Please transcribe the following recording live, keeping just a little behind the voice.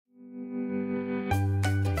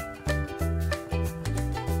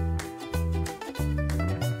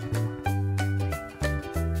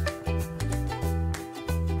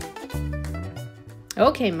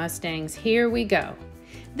Okay, Mustangs, here we go.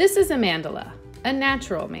 This is a mandala, a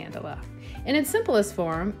natural mandala. In its simplest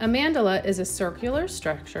form, a mandala is a circular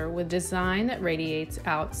structure with design that radiates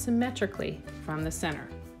out symmetrically from the center.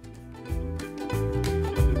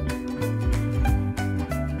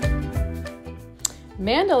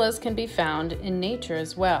 Mandalas can be found in nature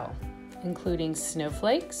as well, including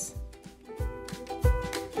snowflakes,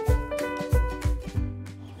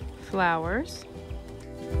 flowers,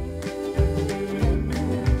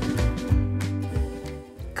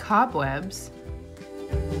 cobwebs,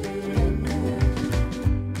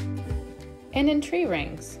 and in tree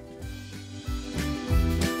rings.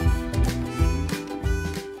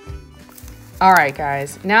 All right,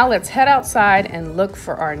 guys, now let's head outside and look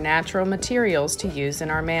for our natural materials to use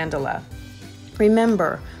in our mandala.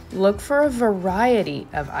 Remember, look for a variety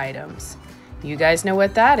of items. You guys know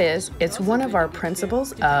what that is. It's one of our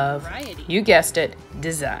principles of, you guessed it,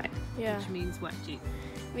 design. Yeah. Which means what, G?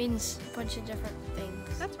 Means a bunch of different things.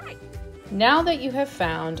 That's right. Now that you have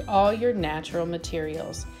found all your natural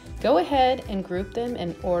materials, go ahead and group them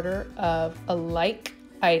in order of alike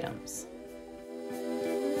items.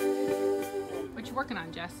 What you working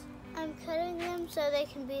on, Jess? I'm cutting them so they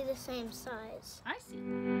can be the same size. I see.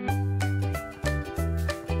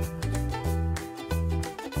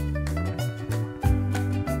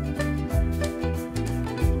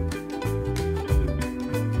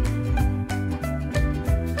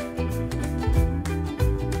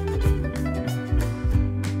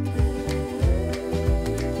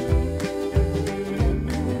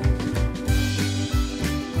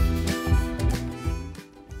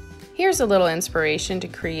 Here's a little inspiration to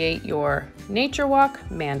create your Nature Walk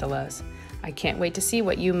mandalas. I can't wait to see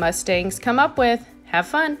what you Mustangs come up with. Have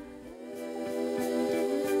fun!